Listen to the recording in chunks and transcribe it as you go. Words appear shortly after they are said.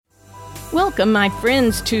Welcome, my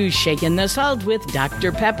friends, to Shakin' the Salt with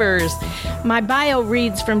Dr. Peppers. My bio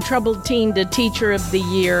reads from troubled teen to teacher of the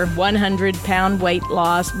year, 100-pound weight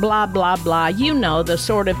loss, blah, blah, blah. You know, the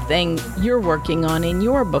sort of thing you're working on in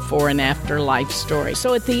your before and after life story.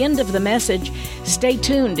 So at the end of the message, stay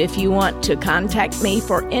tuned if you want to contact me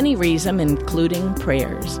for any reason, including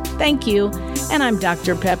prayers. Thank you. And I'm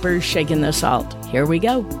Dr. Peppers, Shakin' the Salt. Here we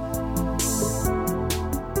go.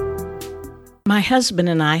 My husband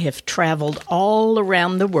and I have traveled all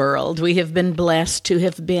around the world. We have been blessed to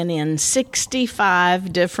have been in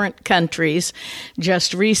 65 different countries,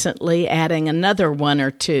 just recently adding another one or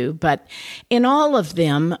two. But in all of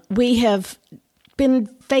them, we have been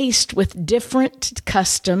faced with different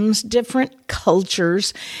customs, different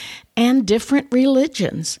cultures, and different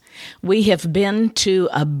religions. We have been to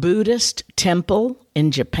a Buddhist temple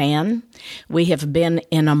in Japan. We have been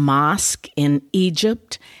in a mosque in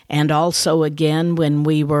Egypt, and also again when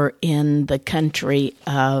we were in the country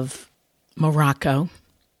of Morocco.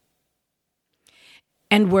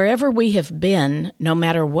 And wherever we have been, no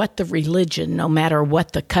matter what the religion, no matter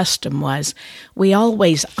what the custom was, we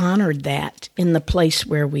always honored that in the place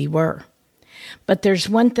where we were. But there's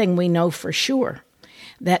one thing we know for sure,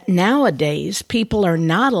 that nowadays people are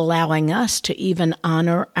not allowing us to even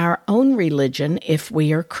honor our own religion if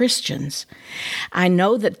we are Christians. I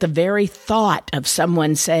know that the very thought of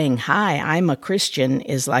someone saying, "Hi, I'm a Christian,"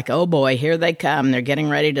 is like, oh boy, here they come. They're getting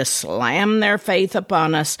ready to slam their faith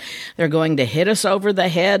upon us. They're going to hit us over the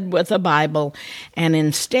head with a Bible. And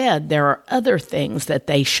instead, there are other things that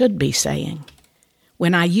they should be saying.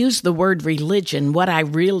 When I use the word religion, what I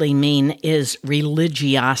really mean is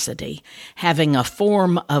religiosity, having a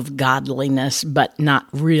form of godliness, but not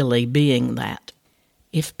really being that.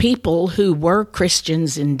 If people who were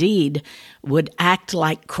Christians indeed would act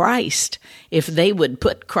like Christ, if they would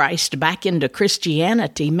put Christ back into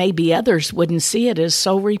Christianity, maybe others wouldn't see it as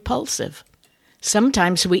so repulsive.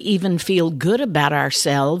 Sometimes we even feel good about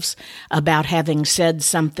ourselves, about having said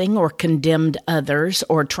something or condemned others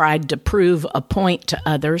or tried to prove a point to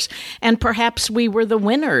others, and perhaps we were the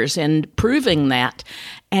winners in proving that.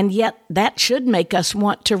 And yet that should make us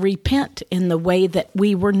want to repent in the way that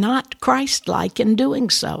we were not Christ-like in doing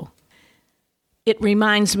so. It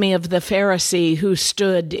reminds me of the Pharisee who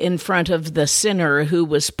stood in front of the sinner who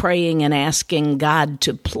was praying and asking God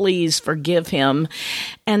to please forgive him,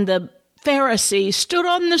 and the Pharisee stood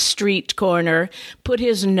on the street corner, put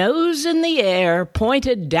his nose in the air,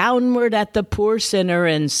 pointed downward at the poor sinner,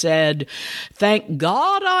 and said, "Thank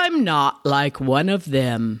God I'm not like one of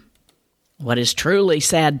them." What is truly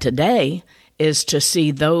sad today is to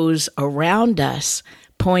see those around us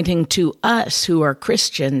pointing to us who are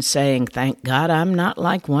Christians saying, "Thank God I'm not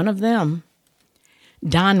like one of them."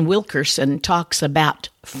 Don Wilkerson talks about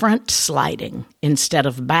front sliding instead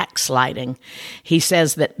of backsliding. He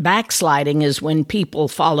says that backsliding is when people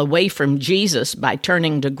fall away from Jesus by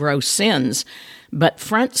turning to gross sins, but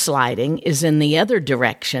front sliding is in the other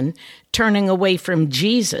direction, turning away from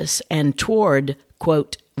Jesus and toward,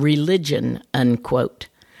 quote, religion, unquote.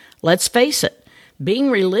 Let's face it,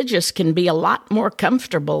 being religious can be a lot more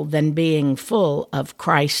comfortable than being full of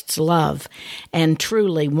Christ's love and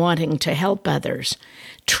truly wanting to help others,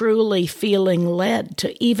 truly feeling led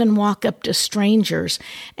to even walk up to strangers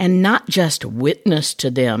and not just witness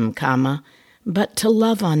to them, but to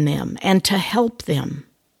love on them and to help them.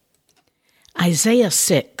 Isaiah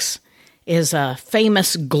 6 is a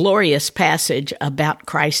famous, glorious passage about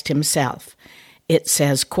Christ himself. It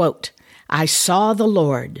says, quote, "I saw the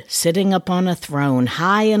Lord sitting upon a throne,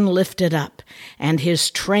 high and lifted up, and his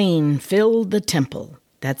train filled the temple."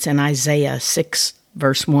 That's in Isaiah 6,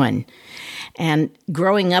 verse 1. And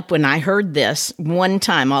growing up, when I heard this, one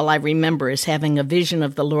time, all I remember is having a vision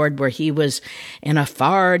of the Lord where he was in a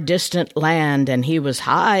far distant land, and he was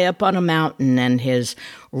high up on a mountain, and his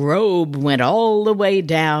robe went all the way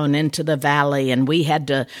down into the valley, and we had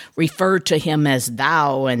to refer to him as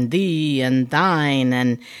thou and thee and thine.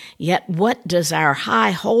 And yet what does our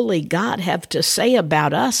high, holy God have to say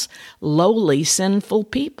about us lowly, sinful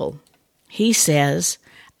people? He says,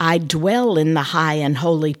 "I dwell in the high and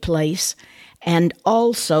holy place, and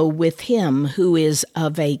also with him who is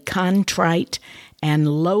of a contrite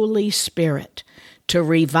and lowly spirit, to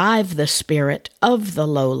revive the spirit of the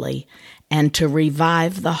lowly, and to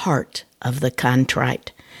revive the heart of the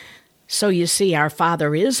contrite." So you see, our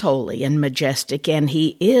Father is holy and majestic, and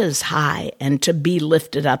he is high and to be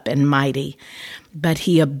lifted up and mighty, but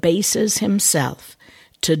he abases himself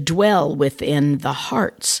to dwell within the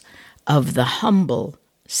hearts of the humble,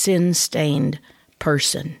 sin-stained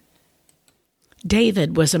person.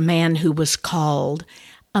 David was a man who was called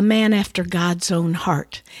a man after God's own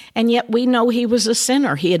heart. And yet we know he was a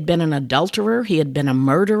sinner. He had been an adulterer. He had been a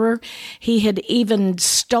murderer. He had even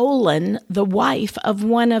stolen the wife of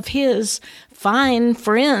one of his fine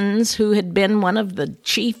friends who had been one of the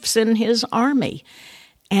chiefs in his army.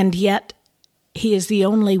 And yet he is the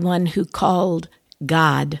only one who called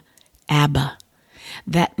God Abba.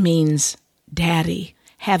 That means Daddy,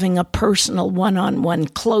 having a personal one-on-one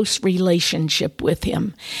close relationship with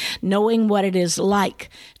him, knowing what it is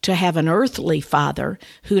like to have an earthly father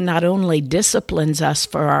who not only disciplines us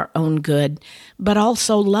for our own good, but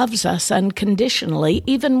also loves us unconditionally,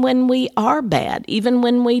 even when we are bad, even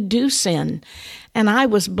when we do sin. And I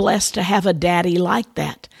was blessed to have a daddy like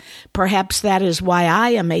that. Perhaps that is why I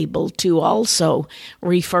am able to also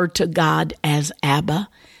refer to God as Abba,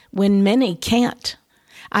 when many can't.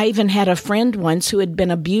 I even had a friend once who had been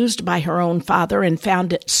abused by her own father and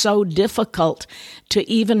found it so difficult to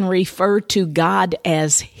even refer to God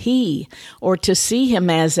as He or to see Him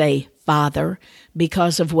as a father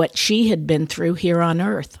because of what she had been through here on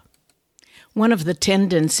earth. One of the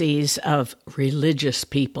tendencies of religious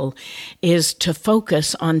people is to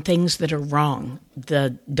focus on things that are wrong,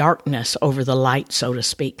 the darkness over the light, so to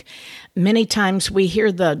speak. Many times we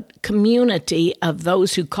hear the community of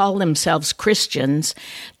those who call themselves Christians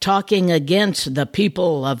talking against the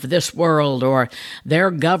people of this world or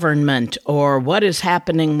their government or what is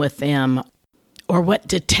happening with them, or what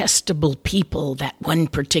detestable people that one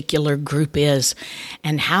particular group is,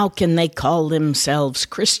 and how can they call themselves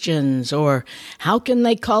Christians, or how can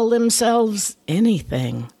they call themselves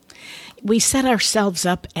anything? We set ourselves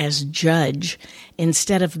up as judge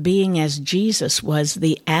instead of being as Jesus was,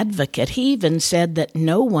 the advocate. He even said that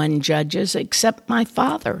no one judges except my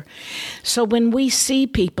Father. So when we see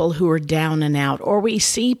people who are down and out, or we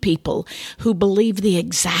see people who believe the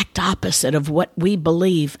exact opposite of what we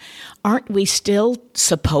believe, aren't we still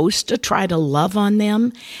supposed to try to love on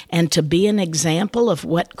them and to be an example of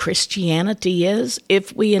what Christianity is,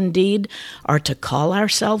 if we indeed are to call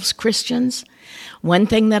ourselves Christians? One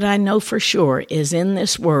thing that I know for sure is in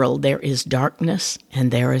this world there is darkness and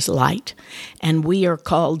there is light, and we are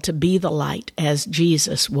called to be the light as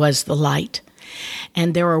Jesus was the light.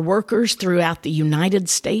 And there are workers throughout the United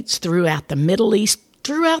States, throughout the Middle East,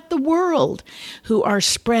 throughout the world who are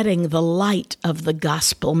spreading the light of the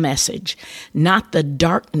gospel message, not the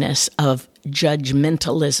darkness of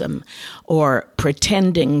judgmentalism or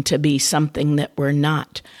pretending to be something that we're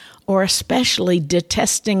not, or especially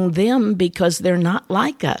detesting them because they're not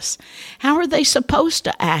like us. How are they supposed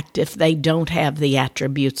to act if they don't have the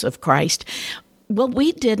attributes of Christ? Well,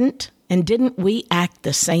 we didn't, and didn't we act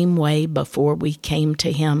the same way before we came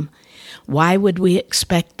to Him? Why would we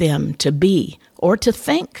expect them to be or to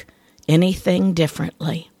think anything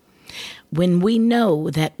differently? When we know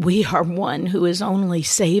that we are one who is only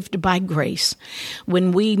saved by grace,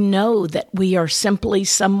 when we know that we are simply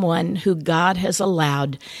someone who God has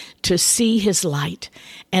allowed to see His light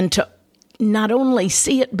and to not only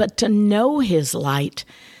see it, but to know His light,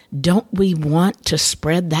 don't we want to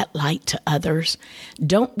spread that light to others?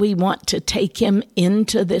 Don't we want to take Him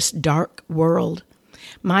into this dark world?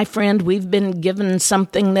 My friend, we've been given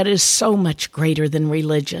something that is so much greater than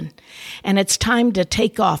religion. And it's time to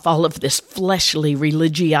take off all of this fleshly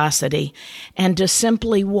religiosity and to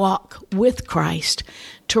simply walk with Christ,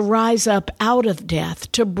 to rise up out of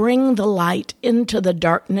death, to bring the light into the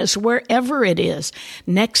darkness wherever it is,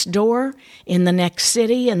 next door, in the next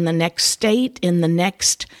city, in the next state, in the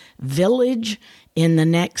next village, in the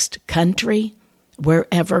next country,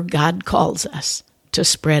 wherever God calls us to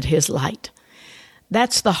spread His light.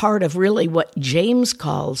 That's the heart of really what James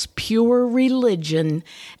calls pure religion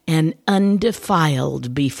and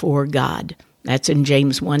undefiled before God. That's in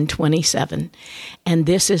James 1:27. And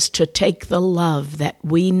this is to take the love that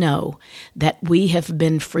we know that we have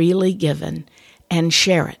been freely given and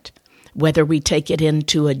share it, whether we take it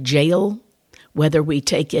into a jail, whether we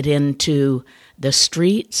take it into the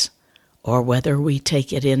streets, or whether we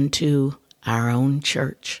take it into our own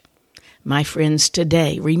church. My friends,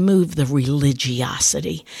 today, remove the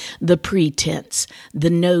religiosity, the pretense,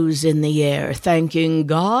 the nose in the air, thanking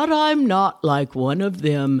God I'm not like one of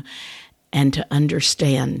them, and to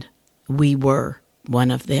understand we were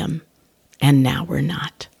one of them, and now we're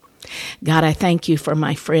not. God, I thank You for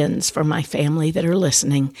my friends, for my family that are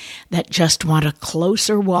listening, that just want a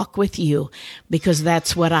closer walk with You, because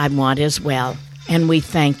that's what I want as well. And we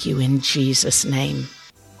thank You in Jesus' name.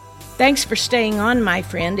 Thanks for staying on, my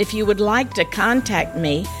friend. If you would like to contact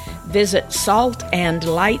me, visit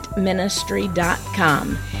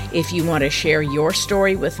saltandlightministry.com. If you want to share your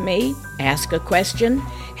story with me, ask a question,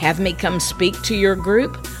 have me come speak to your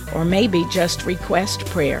group, or maybe just request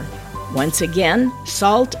prayer. Once again,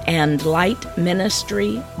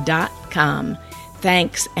 saltandlightministry.com.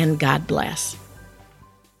 Thanks and God bless.